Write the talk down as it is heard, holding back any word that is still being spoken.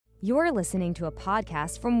You're listening to a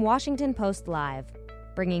podcast from Washington Post Live,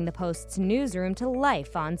 bringing the Post's newsroom to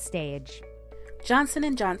life on stage.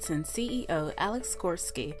 Johnson Johnson CEO Alex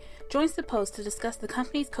Gorsky joins the Post to discuss the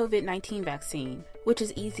company's COVID-19 vaccine, which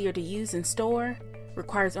is easier to use and store,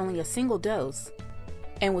 requires only a single dose,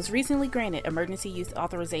 and was recently granted emergency use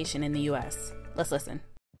authorization in the U.S. Let's listen.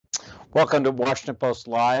 Welcome to Washington Post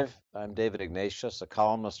Live. I'm David Ignatius, a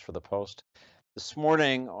columnist for the Post. This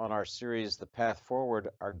morning on our series, The Path Forward,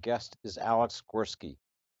 our guest is Alex Gorsky,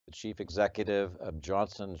 the chief executive of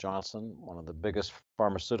Johnson Johnson, one of the biggest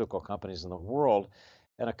pharmaceutical companies in the world,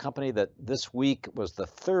 and a company that this week was the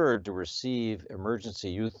third to receive emergency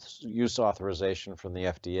use authorization from the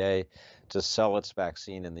FDA to sell its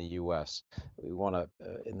vaccine in the U.S. We want to,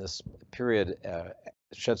 in this period,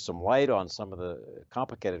 shed some light on some of the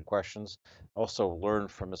complicated questions, also learn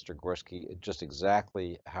from Mr. Gorsky just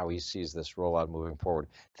exactly how he sees this rollout moving forward.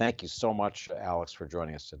 Thank you so much, Alex, for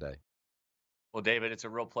joining us today. Well, David, it's a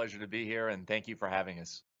real pleasure to be here, and thank you for having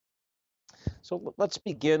us. So let's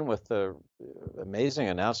begin with the amazing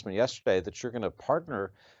announcement yesterday that you're going to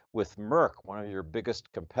partner with Merck, one of your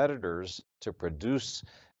biggest competitors, to produce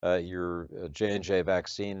your J&J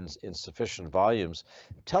vaccines in sufficient volumes.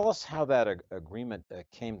 Tell us how that agreement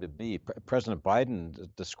came to be. President Biden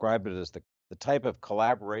described it as the type of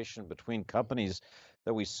collaboration between companies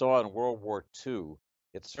that we saw in World War II.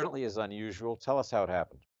 It certainly is unusual. Tell us how it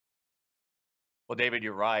happened. Well, David,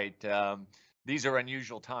 you're right. These are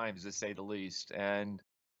unusual times, to say the least. And,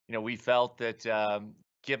 we felt that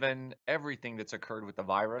given everything that's occurred with the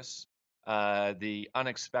virus, the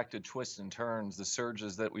unexpected twists and turns, the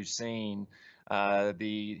surges that we've seen,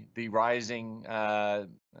 the rising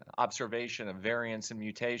observation of variants and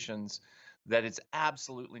mutations, that it's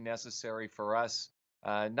absolutely necessary for us,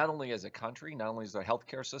 not only as a country, not only as a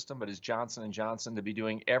healthcare system, but as Johnson & Johnson, to be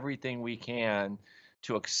doing everything we can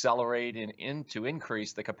to accelerate and to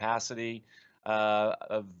increase the capacity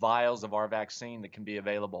of vials of our vaccine that can be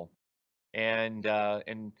available. And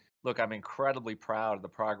look, I'm incredibly proud of the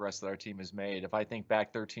progress that our team has made. If I think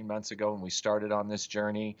back 13 months ago when we started on this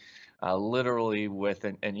journey, literally with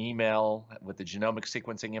an email with the genomic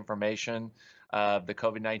sequencing information of the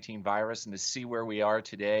COVID-19 virus, and to see where we are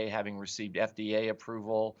today, having received FDA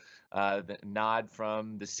approval, the nod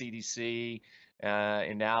from the CDC,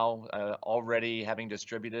 and now already having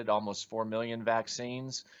distributed almost 4 million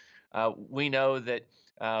vaccines, we know that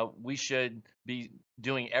we should be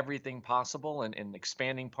doing everything possible and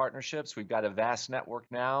expanding partnerships. We've got a vast network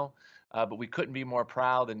now, but we couldn't be more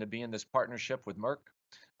proud than to be in this partnership with Merck,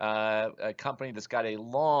 a company that's got a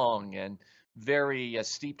long and very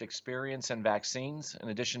steeped experience in vaccines, in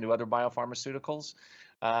addition to other biopharmaceuticals.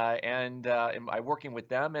 And by working with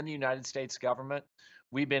them and the United States government,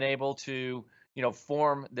 we've been able to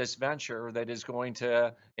form this venture that is going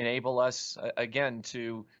to enable us, again,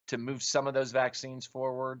 to move some of those vaccines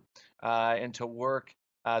forward and to work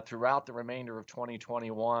throughout the remainder of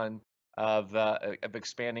 2021 of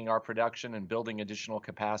expanding our production and building additional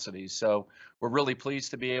capacities. So we're really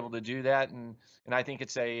pleased to be able to do that, and I think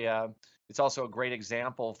it's also a great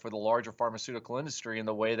example for the larger pharmaceutical industry in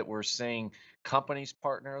the way that we're seeing companies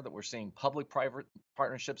partner, that we're seeing public-private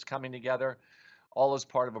partnerships coming together, all as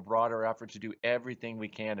part of a broader effort to do everything we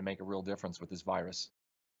can to make a real difference with this virus.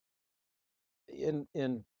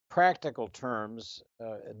 In practical terms,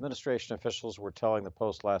 administration officials were telling the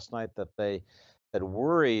Post last night that they had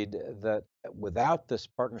worried that without this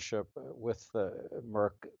partnership with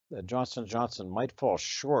Merck, Johnson Johnson might fall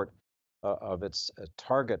short of its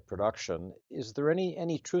target production. Is there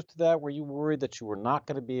any truth to that? Were you worried that you were not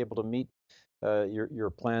going to be able to meet your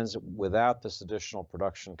plans without this additional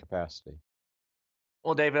production capacity?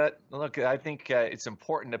 Well, David, look, I think it's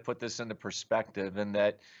important to put this into perspective, in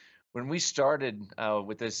that when we started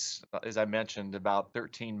with this, as I mentioned, about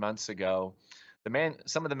 13 months ago,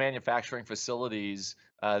 some of the manufacturing facilities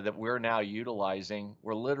that we're now utilizing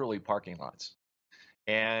were literally parking lots.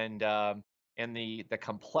 And the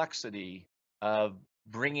complexity of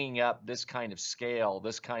bringing up this kind of scale,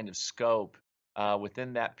 this kind of scope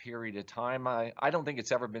within that period of time, I don't think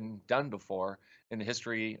it's ever been done before in the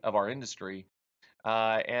history of our industry.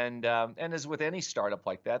 And as with any startup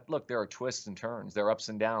like that, look, there are twists and turns, there are ups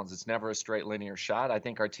and downs. It's never a straight linear shot. I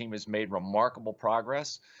think our team has made remarkable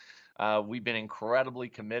progress. We've been incredibly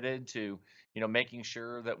committed to, making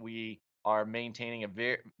sure that we are maintaining a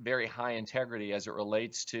very, very high integrity as it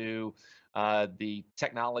relates to the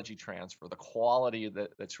technology transfer, the quality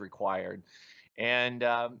that's required, and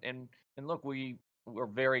look, we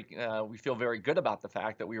feel very good about the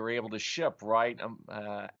fact that we were able to ship right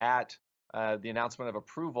at the announcement of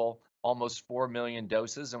approval almost 4 million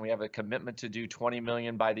doses, and we have a commitment to do 20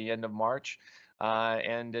 million by the end of March.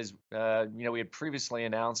 And as we had previously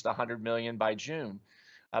announced 100 million by June.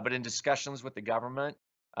 But in discussions with the government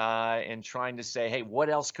and trying to say, hey, what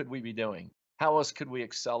else could we be doing? How else could we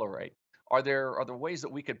accelerate? Are there ways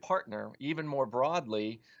that we could partner even more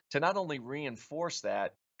broadly to not only reinforce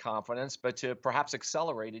that confidence, but to perhaps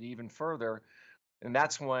accelerate it even further? And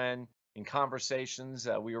that's when, in conversations,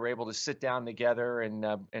 we were able to sit down together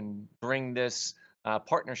and bring this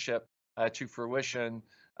partnership to fruition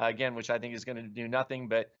again, which I think is going to do nothing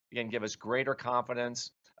but again give us greater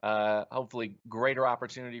confidence, hopefully greater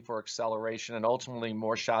opportunity for acceleration, and ultimately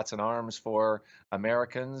more shots in arms for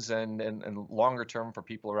Americans and longer term for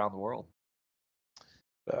people around the world.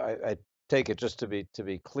 I take it, just to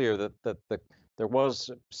be clear, that there was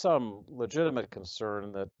some legitimate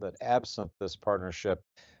concern that absent this partnership,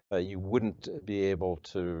 you wouldn't be able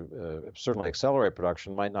to certainly accelerate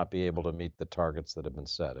production, might not be able to meet the targets that have been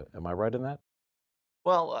set. Am I right in that?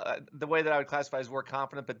 Well, the way that I would classify is we're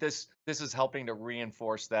confident, but this is helping to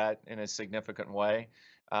reinforce that in a significant way.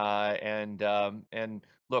 And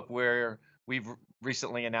look, we've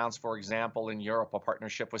recently announced, for example, in Europe, a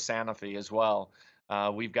partnership with Sanofi as well.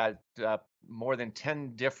 We've got more than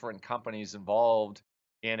 10 different companies involved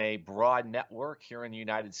in a broad network here in the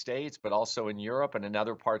United States, but also in Europe and in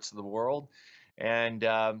other parts of the world. And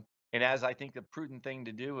as I think the prudent thing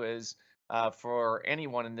to do is for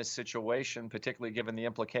anyone in this situation, particularly given the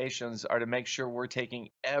implications, are to make sure we're taking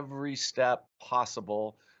every step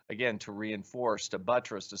possible, again, to reinforce, to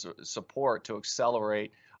buttress, to support, to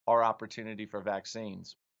accelerate our opportunity for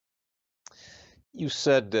vaccines. You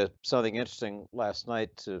said something interesting last night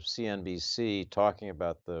to CNBC talking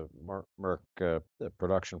about the Merck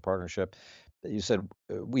production partnership. You said,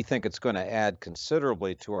 we think it's going to add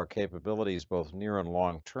considerably to our capabilities, both near and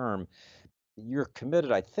long term. You're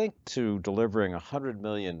committed, I think, to delivering 100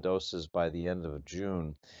 million doses by the end of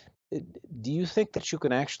June. Do you think that you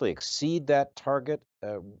can actually exceed that target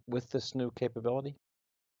with this new capability?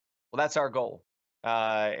 Well, that's our goal.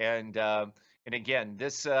 And again,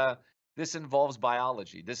 this involves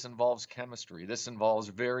biology. This involves chemistry. This involves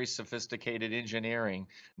very sophisticated engineering,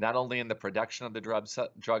 not only in the production of the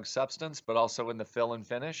drug substance, but also in the fill and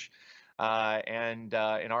finish. And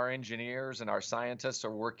our engineers and our scientists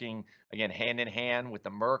are working again hand in hand with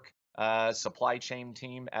the Merck supply chain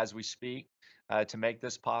team as we speak to make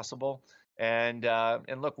this possible. And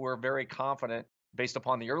look, we're very confident based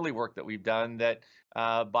upon the early work that we've done that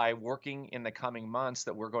by working in the coming months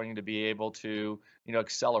that we're going to be able to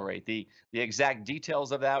accelerate the exact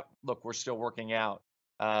details of that. Look, we're still working out.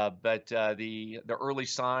 But the early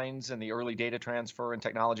signs and the early data transfer and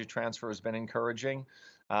technology transfer has been encouraging,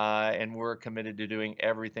 and we're committed to doing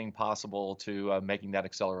everything possible to making that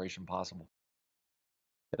acceleration possible.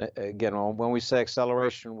 And again, when we say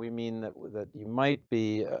acceleration, we mean that you might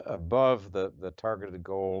be above the targeted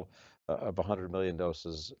goal of 100 million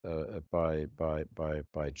doses by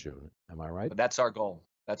June. Am I right? But that's our goal.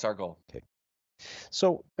 That's our goal. Okay.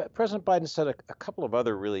 So President Biden said a couple of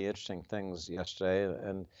other really interesting things yesterday,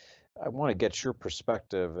 and I want to get your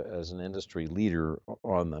perspective as an industry leader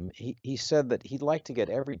on them. He said that he'd like to get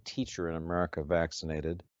every teacher in America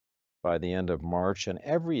vaccinated by the end of March and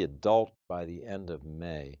every adult by the end of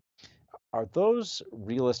May. Are those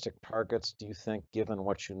realistic targets, do you think, given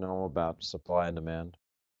what you know about supply and demand?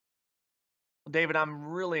 David, I'm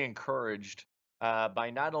really encouraged by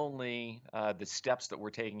not only the steps that we're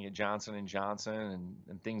taking at Johnson and Johnson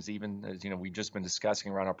and things even as we've just been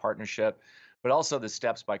discussing around our partnership, but also the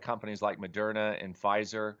steps by companies like Moderna and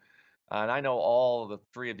Pfizer. And I know all the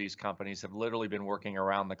three of these companies have literally been working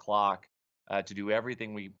around the clock to do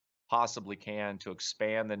everything we possibly can to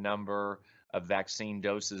expand the number of vaccine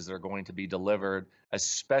doses that are going to be delivered,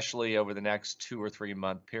 especially over the next 2 or 3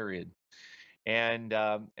 month period. And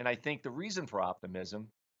I think the reason for optimism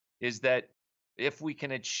is that if we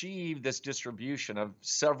can achieve this distribution of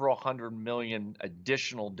several 100 million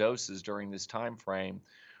additional doses during this time frame,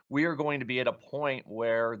 we are going to be at a point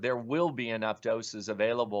where there will be enough doses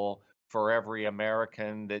available for every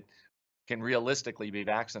American that can realistically be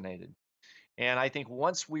vaccinated. And I think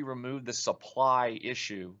once we remove the supply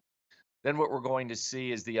issue, then what we're going to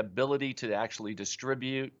see is the ability to actually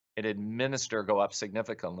distribute and administer go up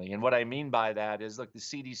significantly. And what I mean by that is, look, the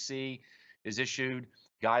CDC has issued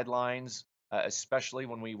guidelines, especially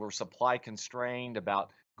when we were supply constrained,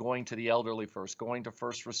 about going to the elderly first, going to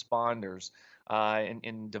first responders,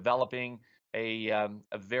 in developing a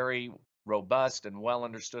very robust and well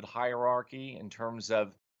understood hierarchy in terms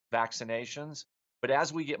of vaccinations. But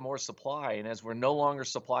as we get more supply and as we're no longer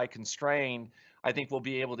supply constrained, I think we'll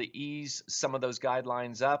be able to ease some of those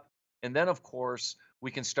guidelines up And then, of course,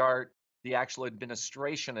 we can start the actual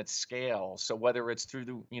administration at scale. So whether it's through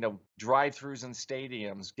the, drive-throughs in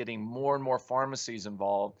stadiums, getting more and more pharmacies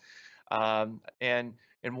involved, and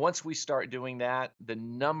once we start doing that, the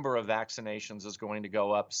number of vaccinations is going to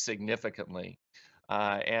go up significantly.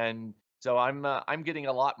 And so I'm getting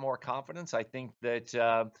a lot more confidence. I think that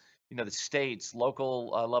the states, local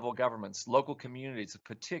level governments, local communities, are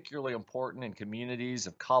particularly important in communities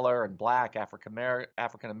of color and Black,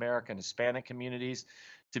 African American, Hispanic communities,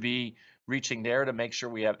 to be reaching there to make sure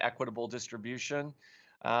we have equitable distribution.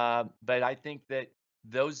 But I think that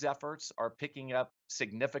those efforts are picking up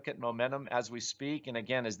significant momentum as we speak. And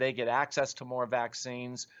again, as they get access to more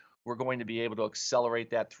vaccines, we're going to be able to accelerate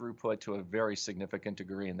that throughput to a very significant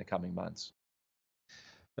degree in the coming months.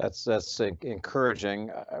 That's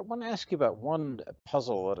encouraging. I want to ask you about one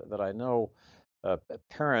puzzle that I know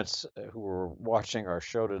parents who are watching our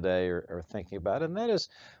show today are thinking about, and that is,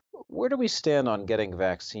 where do we stand on getting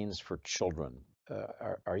vaccines for children?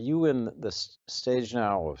 Are you in this stage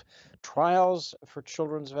now of trials for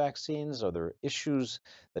children's vaccines? Are there issues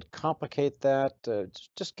that complicate that?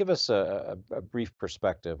 Just give us a brief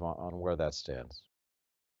perspective on where that stands.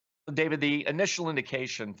 David, the initial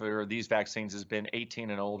indication for these vaccines has been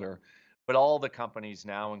 18 and older, but all the companies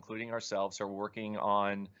now, including ourselves, are working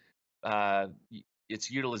on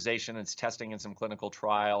its utilization, its testing, and some clinical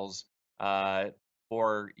trials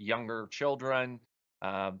for younger children.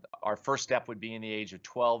 Our first step would be in the age of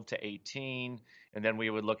 12 to 18, and then we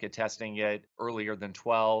would look at testing it earlier than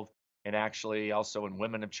 12, and actually also in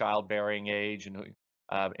women of childbearing age and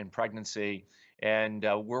in pregnancy. And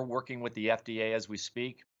we're working with the FDA as we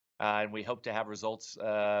speak, and we hope to have results.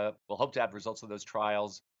 We'll hope to have results of those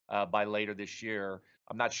trials by later this year.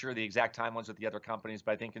 I'm not sure the exact timelines with the other companies,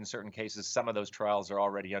 but I think in certain cases, some of those trials are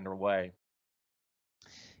already underway.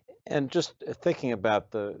 And just thinking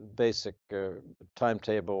about the basic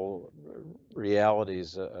timetable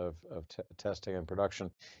realities of testing and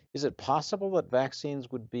production, is it possible that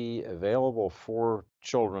vaccines would be available for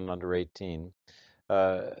children under 18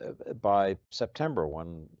 by September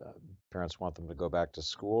when parents want them to go back to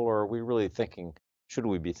school? Or are we really thinking, should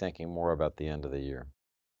we be thinking more about the end of the year?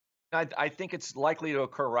 I think it's likely to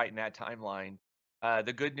occur right in that timeline.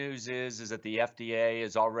 The good news is that the FDA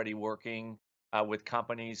is already working with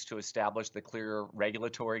companies to establish the clear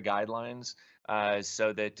regulatory guidelines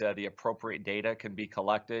so that the appropriate data can be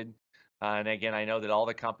collected. And again, I know that all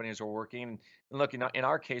the companies are working. And look, in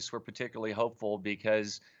our case, we're particularly hopeful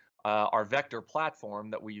because our vector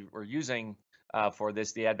platform that we were using for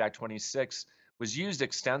this, the AdVac 26, was used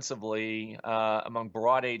extensively among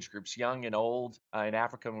broad age groups, young and old, in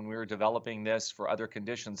Africa when we were developing this for other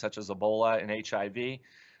conditions such as Ebola and HIV.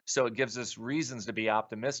 So it gives us reasons to be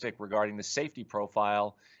optimistic regarding the safety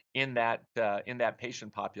profile in that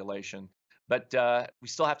patient population. But we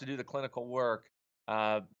still have to do the clinical work.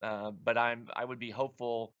 But I would be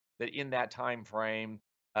hopeful that in that time frame,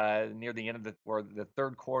 near the end of the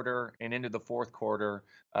third quarter and into the fourth quarter,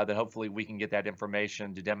 that hopefully we can get that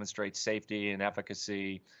information to demonstrate safety and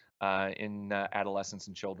efficacy in adolescents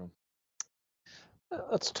and children.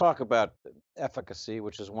 Let's talk about efficacy,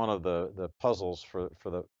 which is one of the puzzles for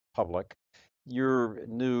the public. Your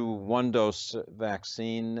new one-dose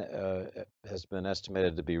vaccine has been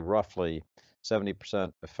estimated to be roughly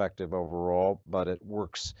 70% effective overall, but it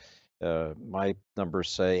works, my numbers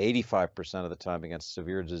say, 85% of the time against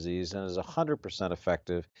severe disease and is 100%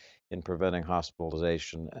 effective in preventing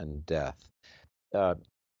hospitalization and death. I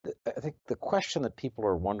think the question that people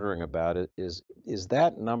are wondering about it is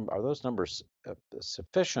that number, are those numbers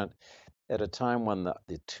sufficient at a time when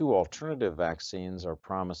the two alternative vaccines are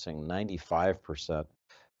promising 95%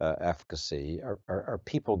 efficacy? Are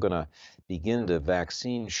people going to begin to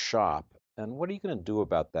vaccine shop? And what are you going to do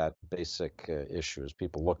about that basic issue as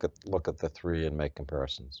people look at the three and make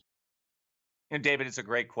comparisons? And David, it's a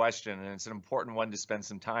great question, and it's an important one to spend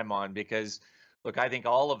some time on because, look, I think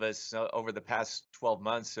all of us over the past 12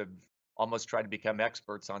 months have almost tried to become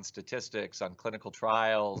experts on statistics, on clinical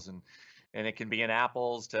trials, and it can be an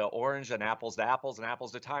apples to orange and apples to apples and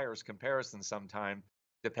apples to tires comparison sometime,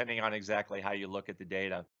 depending on exactly how you look at the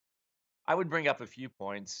data. I would bring up a few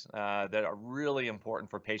points that are really important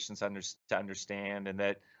for patients to understand and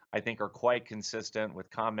that I think are quite consistent with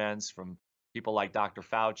comments from people like Dr.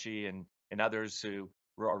 Fauci and others who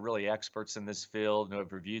are really experts in this field and who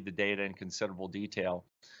have reviewed the data in considerable detail.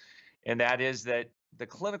 And that is that the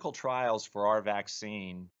clinical trials for our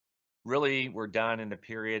vaccine really were done in the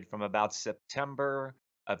period from about September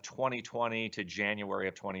of 2020 to January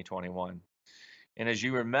of 2021. And as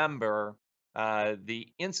you remember, the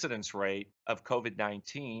incidence rate of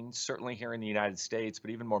COVID-19, certainly here in the United States,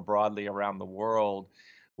 but even more broadly around the world,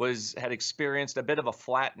 had experienced a bit of a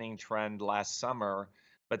flattening trend last summer.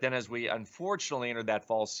 But then as we unfortunately entered that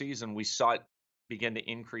fall season, we saw it begin to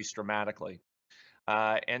increase dramatically.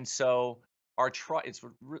 And so it's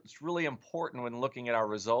really important when looking at our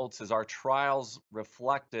results is our trials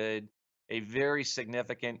reflected a very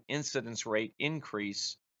significant incidence rate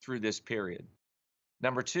increase through this period.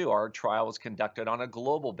 Number two, our trial was conducted on a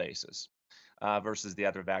global basis versus the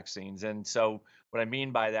other vaccines. And so what I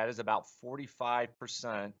mean by that is about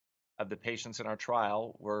 45% of the patients in our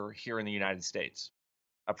trial were here in the United States.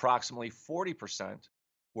 Approximately 40%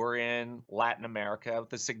 were in Latin America,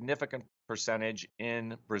 with a significant percentage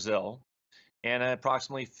in Brazil, and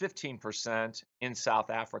approximately 15% in South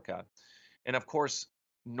Africa. And of course,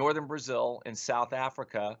 northern Brazil and South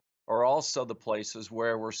Africa are also the places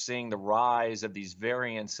where we're seeing the rise of these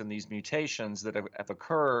variants and these mutations that have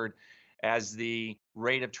occurred as the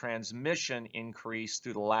rate of transmission increased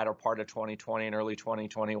through the latter part of 2020 and early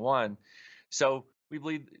 2021. So we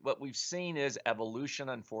believe what we've seen is evolution,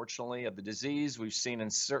 unfortunately, of the disease. We've seen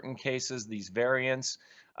in certain cases these variants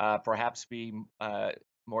perhaps be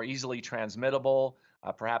more easily transmittable,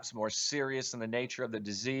 perhaps more serious in the nature of the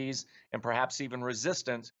disease, and perhaps even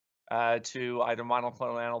resistant to either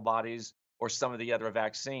monoclonal antibodies or some of the other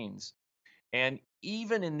vaccines. And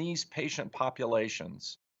even in these patient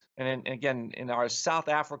populations, and again, in our South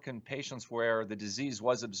African patients where the disease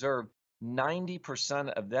was observed,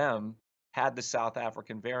 90% of them had the South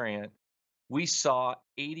African variant. We saw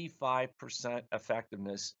 85%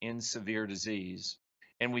 effectiveness in severe disease.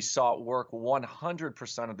 And we saw it work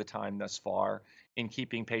 100% of the time thus far in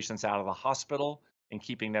keeping patients out of the hospital and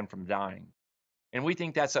keeping them from dying. And we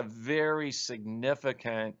think that's a very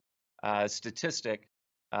significant statistic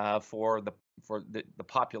for the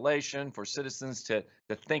population, for citizens to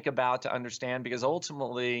think about, to understand, because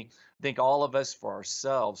ultimately, I think all of us, for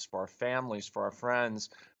ourselves, for our families, for our friends,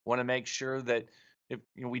 want to make sure that if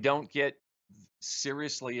we don't get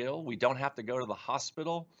seriously ill, we don't have to go to the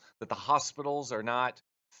hospital, that the hospitals are not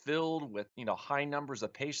filled with high numbers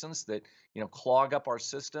of patients that clog up our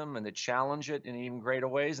system and that challenge it in even greater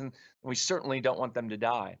ways, and we certainly don't want them to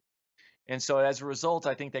die. And so as a result,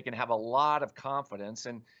 I think they can have a lot of confidence.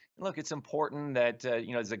 And look, it's important that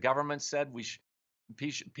as the government said,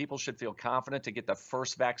 people should feel confident to get the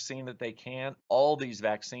first vaccine that they can. All these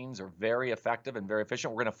vaccines are very effective and very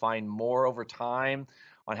efficient. We're going to find more over time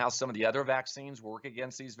on how some of the other vaccines work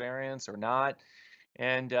against these variants or not.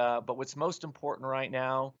 And but what's most important right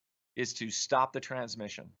now is to stop the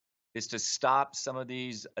transmission, is to stop some of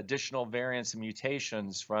these additional variants and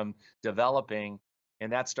mutations from developing.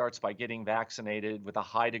 And that starts by getting vaccinated with a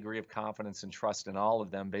high degree of confidence and trust in all of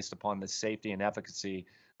them based upon the safety and efficacy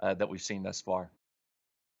that we've seen thus far.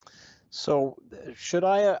 So should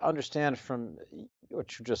I understand from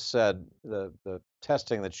what you just said, the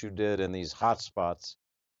testing that you did in these hotspots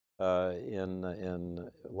in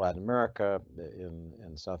Latin America,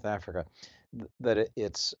 in South Africa, that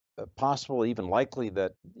it's possible, even likely,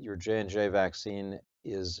 that your J&J vaccine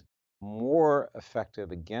is more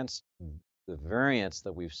effective against the variants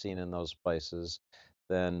that we've seen in those places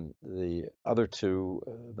than the other two,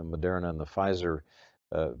 the Moderna and the Pfizer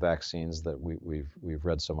vaccines that we've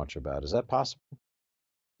read so much about. Is that possible?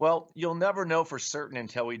 Well, you'll never know for certain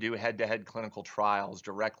until we do head-to-head clinical trials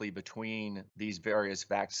directly between these various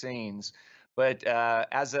vaccines. But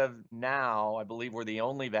as of now, I believe we're the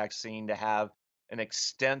only vaccine to have an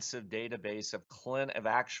extensive database of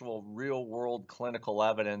actual real-world clinical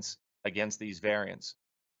evidence against these variants.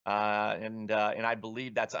 And I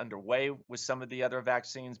believe that's underway with some of the other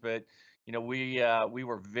vaccines. But we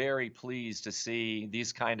were very pleased to see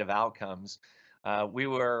these kind of outcomes. We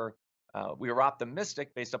were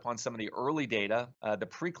optimistic based upon some of the early data, the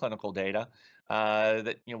preclinical data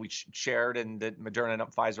that we shared, and that Moderna and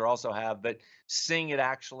Pfizer also have. But seeing it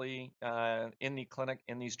actually in the clinic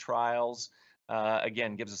in these trials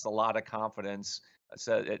again gives us a lot of confidence.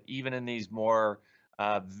 So that even in these more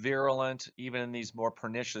virulent, even in these more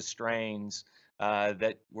pernicious strains,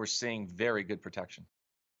 that we're seeing very good protection.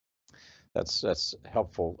 That's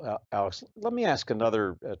helpful, Alex. Let me ask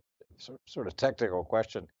another sort of technical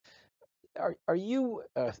question. Are you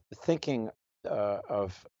thinking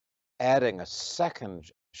of adding a second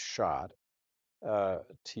shot to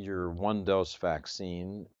your one-dose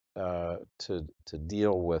vaccine to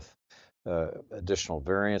deal with additional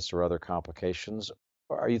variants or other complications?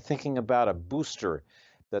 Or are you thinking about a booster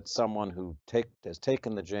that someone who has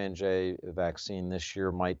taken the J&J vaccine this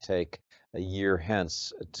year might take a year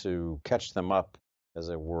hence to catch them up, as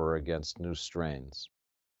it were, against new strains?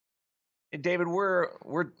 And David, we're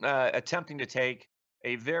attempting to take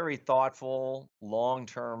a very thoughtful,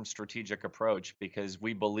 long-term strategic approach because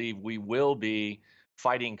we believe we will be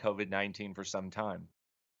fighting COVID-19 for some time.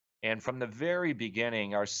 And from the very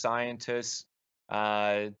beginning, our scientists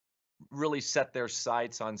uh, really set their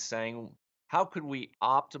sights on saying, how could we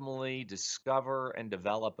optimally discover and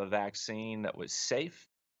develop a vaccine that was safe,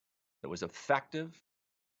 that was effective,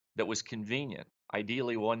 that was convenient,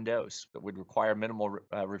 ideally one dose, that would require minimal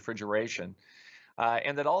refrigeration,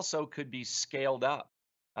 and that also could be scaled up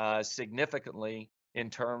significantly in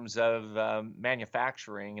terms of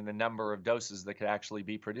manufacturing and the number of doses that could actually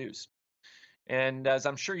be produced. And as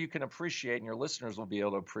I'm sure you can appreciate, and your listeners will be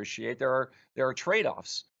able to appreciate, there are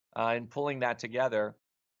trade-offs in pulling that together,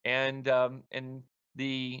 and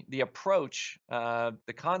the approach,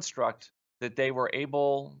 the construct that they were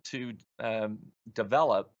able to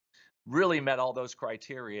develop really met all those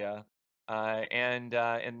criteria, and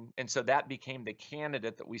so that became the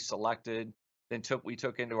candidate that we selected. Then we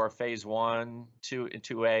took into our phase 1, 2, and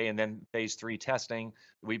 2A, and then phase 3 testing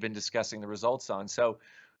that we've been discussing the results on. So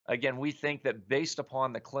again, we think that based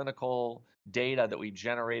upon the clinical data that we've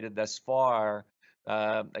generated thus far,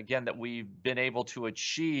 again, that we've been able to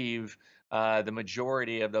achieve the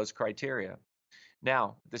majority of those criteria.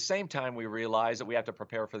 Now, at the same time, we realize that we have to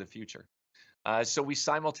prepare for the future. So we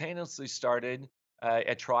simultaneously started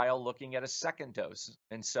a trial looking at a second dose.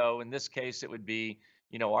 And so in this case, it would be,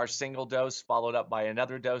 our single dose followed up by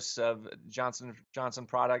another dose of Johnson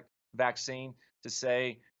product vaccine to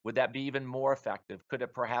say, would that be even more effective? Could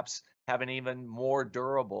it perhaps have an even more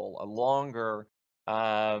durable, a longer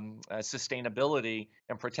sustainability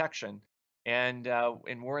and protection? And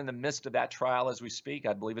we're in the midst of that trial as we speak.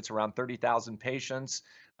 I believe it's around 30,000 patients.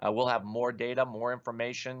 We'll have more data, more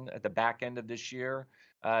information at the back end of this year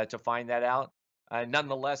to find that out.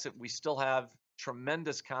 Nonetheless, we still have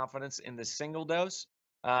tremendous confidence in the single dose,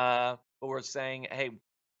 but we're saying, hey,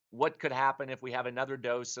 what could happen if we have another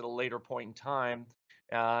dose at a later point in time?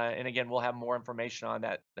 And again, we'll have more information on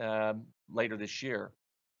that later this year.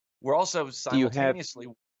 We're also Do you have, simultaneously,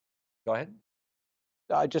 go ahead.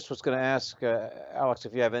 I just was going to ask, Alex,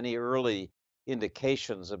 if you have any early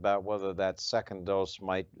indications about whether that second dose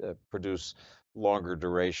might produce longer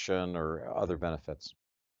duration or other benefits.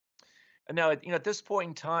 No, at this point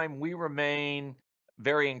in time, we remain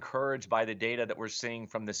very encouraged by the data that we're seeing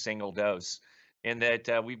from the single dose, in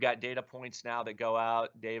that we've got data points now that go out,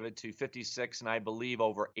 David, to 56 and I believe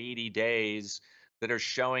over 80 days that are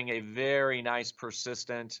showing a very nice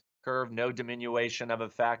persistent curve, no diminution of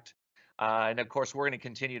effect. And of course, we're going to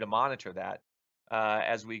continue to monitor that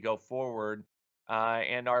as we go forward.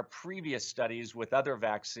 And our previous studies with other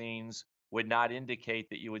vaccines would not indicate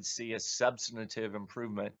that you would see a substantive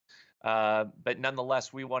improvement. But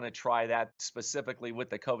nonetheless, we want to try that specifically with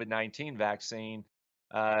the COVID-19 vaccine,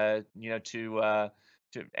 to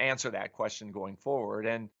answer that question going forward.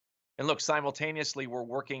 And look, simultaneously, we're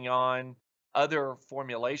working on other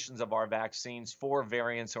formulations of our vaccines for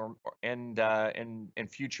variants and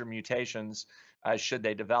future mutations should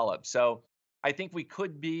they develop. So I think we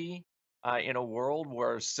could be in a world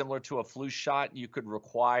where, similar to a flu shot, you could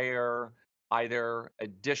require either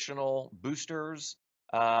additional boosters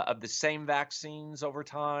of the same vaccines over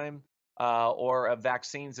time, or of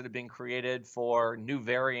vaccines that have been created for new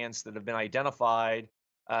variants that have been identified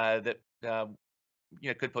that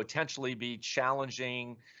could potentially be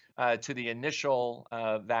challenging to the initial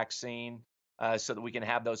vaccine, so that we can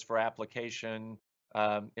have those for application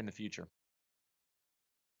in the future.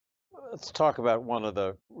 Let's talk about one of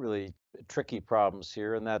the really tricky problems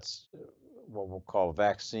here, and that's what we'll call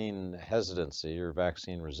vaccine hesitancy or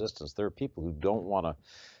vaccine resistance. There are people who don't want to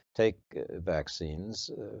take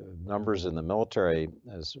vaccines. Numbers in the military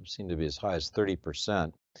seem to be as high as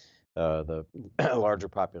 30%. The larger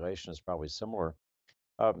population is probably similar.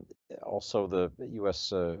 Also, the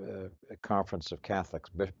U.S. Conference of Catholic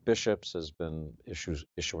Bishops has been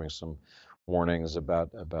issuing some warnings about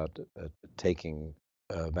taking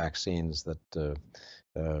vaccines that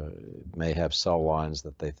may have cell lines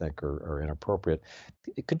that they think are inappropriate.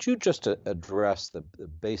 Could you just address the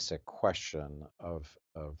basic question of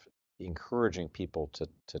encouraging people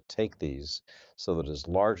to take these so that as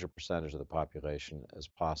large a percentage of the population as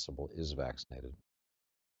possible is vaccinated?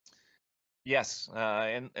 Yes,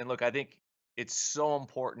 and look, I think it's so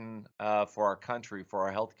important for our country, for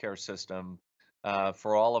our healthcare system,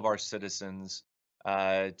 for all of our citizens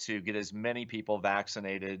to get as many people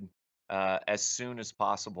vaccinated as soon as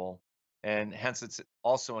possible. And hence, it's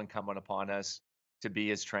also incumbent upon us to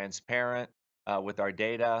be as transparent with our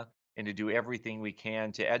data and to do everything we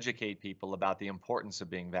can to educate people about the importance of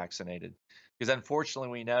being vaccinated. Because unfortunately,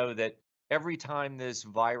 we know that every time this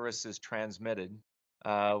virus is transmitted,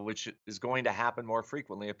 which is going to happen more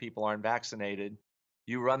frequently if people aren't vaccinated,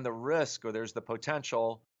 you run the risk or there's the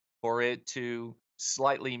potential for it to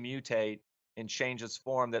slightly mutate and change its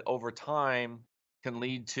form that over time can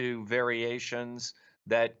lead to variations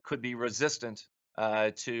that could be resistant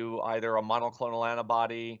to either a monoclonal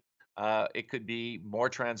antibody. It could be more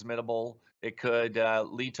transmittable. It could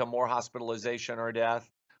lead to more hospitalization or death,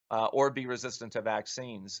 or be resistant to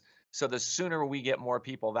vaccines. So the sooner we get more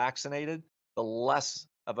people vaccinated, the less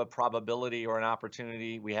of a probability or an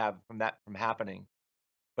opportunity we have from that from happening.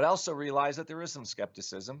 But I also realize that there is some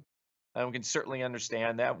skepticism, and we can certainly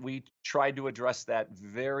understand that. We tried to address that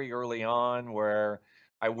very early on, where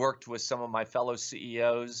I worked with some of my fellow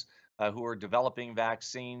CEOs who are developing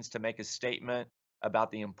vaccines to make a statement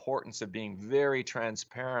about the importance of being very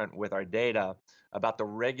transparent with our data about the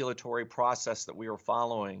regulatory process that we were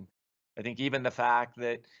following. I think even the fact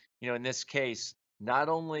that, in this case, not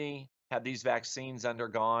only have these vaccines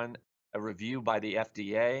undergone a review by the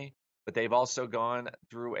FDA, but they've also gone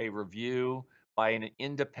through a review by an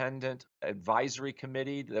independent advisory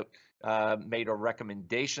committee that made a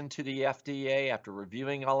recommendation to the FDA after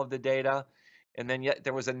reviewing all of the data. And then yet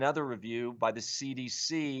there was another review by the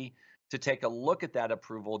CDC to take a look at that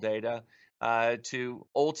approval data to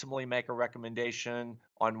ultimately make a recommendation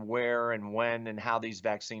on where and when and how these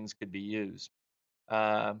vaccines could be used.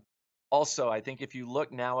 Uh, Also, I think if you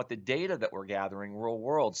look now at the data that we're gathering real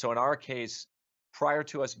world, so in our case, prior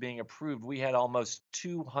to us being approved, we had almost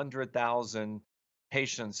 200,000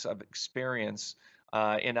 patients of experience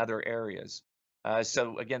in other areas.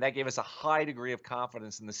 So again, that gave us a high degree of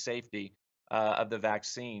confidence in the safety of the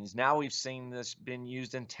vaccines. Now we've seen this been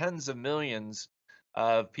used in tens of millions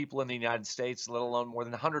of people in the United States, let alone more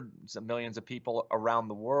than hundreds of millions of people around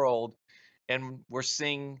the world. And we're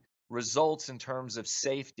seeing results in terms of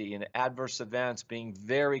safety and adverse events being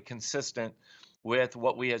very consistent with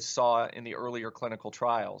what we had saw in the earlier clinical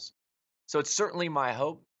trials. So it's certainly my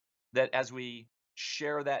hope that as we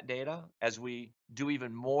share that data, as we do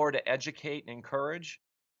even more to educate and encourage,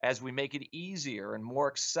 as we make it easier and more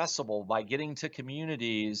accessible by getting to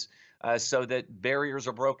communities so that barriers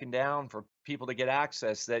are broken down for people to get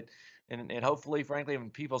access, that and hopefully, frankly, when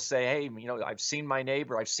people say, hey, I've seen my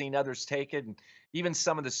neighbor, I've seen others take it, and even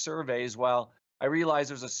some of the surveys, while I realize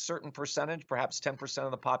there's a certain percentage, perhaps 10%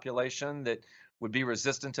 of the population that would be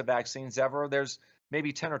resistant to vaccines ever, there's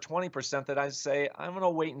maybe 10 or 20% that I say, I'm going to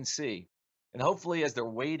wait and see. And hopefully, as they're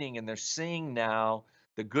waiting and they're seeing now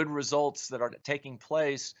the good results that are taking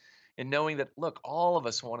place, and knowing that, look, all of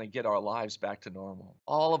us want to get our lives back to normal.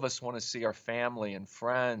 All of us want to see our family and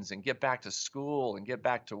friends and get back to school and get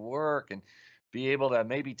back to work and be able to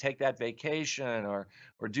maybe take that vacation or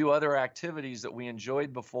do other activities that we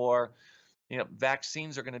enjoyed before.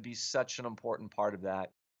 Vaccines are going to be such an important part of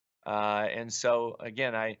that. And so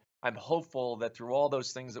again, I'm hopeful that through all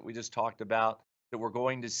those things that we just talked about, that we're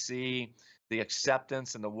going to see the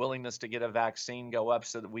acceptance and the willingness to get a vaccine go up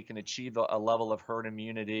so that we can achieve a level of herd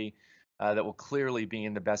immunity that will clearly be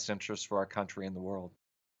in the best interest for our country and the world.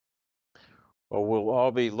 Well, we'll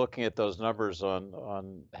all be looking at those numbers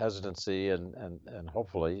on hesitancy and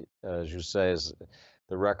hopefully, as you say, as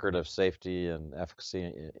the record of safety and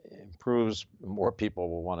efficacy improves, more people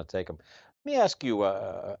will want to take them. Let me ask you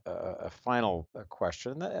a final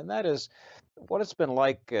question, and that is what it's been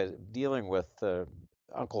like dealing with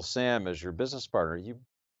Uncle Sam as your business partner. You've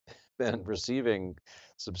been receiving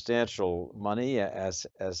substantial money, as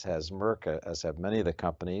has Merck, as have many of the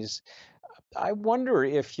companies. I wonder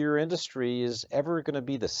if your industry is ever going to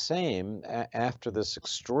be the same after this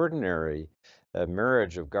extraordinary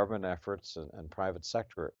marriage of government efforts and private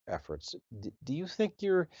sector efforts. Do you think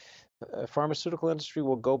your pharmaceutical industry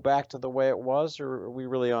will go back to the way it was, or are we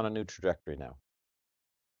really on a new trajectory now?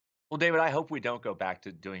 Well, David, I hope we don't go back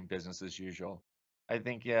to doing business as usual. I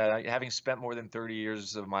think, having spent more than 30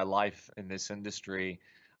 years of my life in this industry,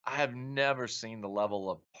 I have never seen the level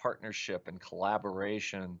of partnership and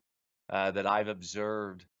collaboration that I've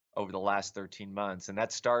observed over the last 13 months. And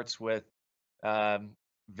that starts with um,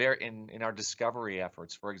 very in our discovery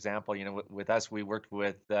efforts. For example, with us, we worked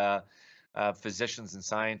with physicians and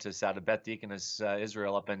scientists out of Beth Deaconess,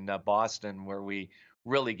 Israel, up in Boston, where we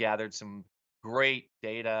really gathered some great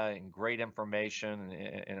data and great information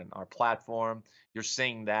in our platform. You're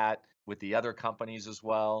seeing that with the other companies as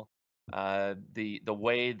well. The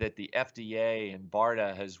way that the FDA and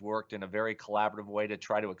BARDA has worked in a very collaborative way to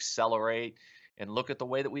try to accelerate and look at the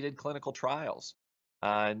way that we did clinical trials.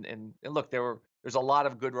 And look, there's a lot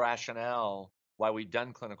of good rationale why we've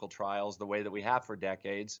done clinical trials the way that we have for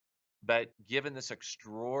decades. But given this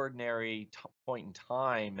extraordinary point in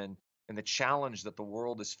time and and the challenge that the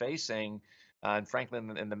world is facing, and frankly, in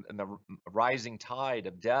the rising tide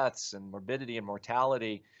of deaths and morbidity and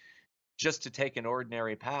mortality, just to take an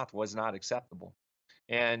ordinary path was not acceptable.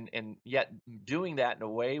 And yet doing that in a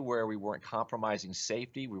way where we weren't compromising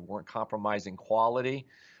safety, we weren't compromising quality,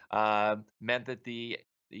 meant that the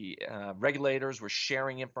regulators were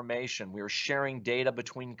sharing information. We were sharing data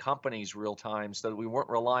between companies real time, so that we weren't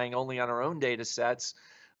relying only on our own data sets,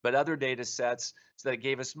 but other data sets, so that it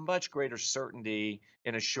gave us much greater certainty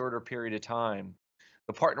in a shorter period of time.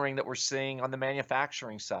 The partnering that we're seeing on the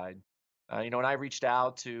manufacturing side. When I reached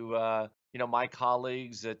out to my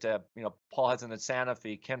colleagues at Paul Hudson at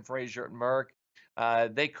Sanofi, Ken Frazier at Merck,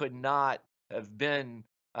 they could not have been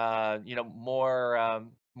more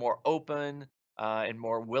open and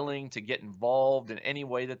more willing to get involved in any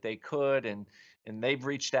way that they could, and they've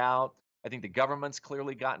reached out. I think the government's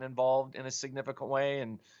clearly gotten involved in a significant way,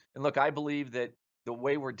 and look, I believe that the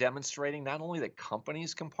way we're demonstrating not only that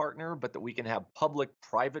companies can partner, but that we can have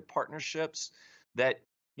public-private partnerships that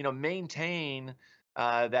maintain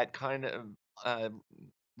that kind of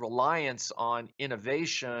reliance on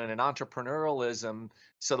innovation and entrepreneurialism,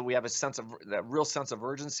 so that we have that real sense of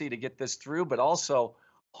urgency to get this through, but also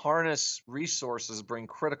harness resources, bring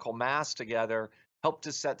critical mass together, help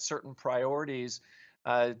to set certain priorities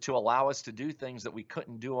to allow us to do things that we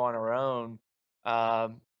couldn't do on our own.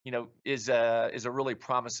 Is a really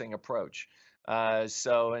promising approach. And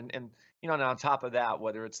on top of that,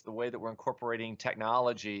 whether it's the way that we're incorporating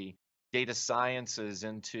technology, data sciences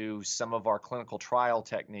into some of our clinical trial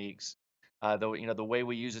techniques, the way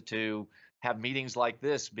we use it to have meetings like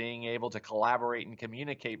this, being able to collaborate and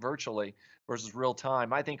communicate virtually versus real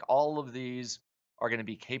time. I think all of these are going to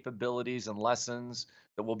be capabilities and lessons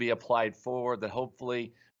that will be applied forward, that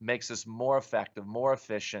hopefully makes us more effective, more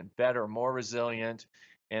efficient, better, more resilient,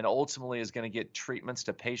 and ultimately is going to get treatments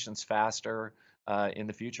to patients faster in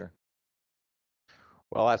the future.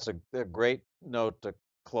 Well, that's a great note to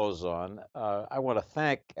close on. I want to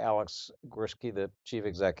thank Alex Gorsky, the Chief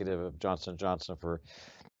Executive of Johnson Johnson, for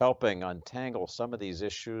helping untangle some of these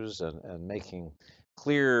issues and making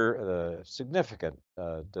clear the significant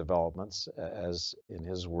developments as, in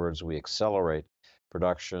his words, we accelerate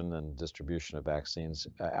production and distribution of vaccines.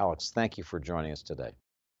 Alex, thank you for joining us today.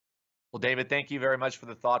 Well, David, thank you very much for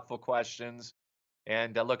the thoughtful questions.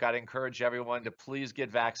 And look, I'd encourage everyone to please get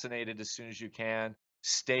vaccinated as soon as you can.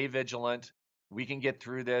 Stay vigilant. We can get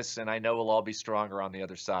through this, and I know we'll all be stronger on the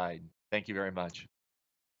other side. Thank you very much.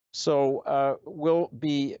 So we'll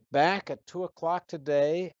be back at 2 o'clock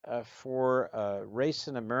today for Race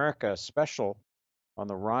in America special on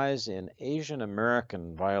the rise in Asian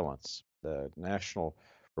American violence. The national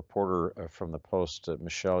reporter from the Post,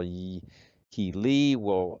 Michelle Hee Lee,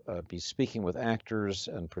 will be speaking with actors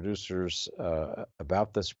and producers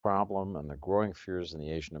about this problem and the growing fears in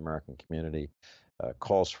the Asian American community,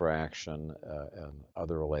 calls for action, and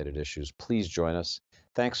other related issues. Please join us.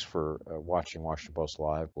 Thanks for watching Washington Post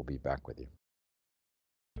Live. We'll be back with you.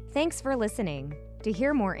 Thanks for listening. To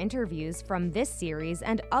hear more interviews from this series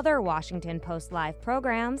and other Washington Post Live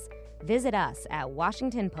programs, visit us at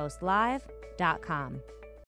WashingtonPostLive.com.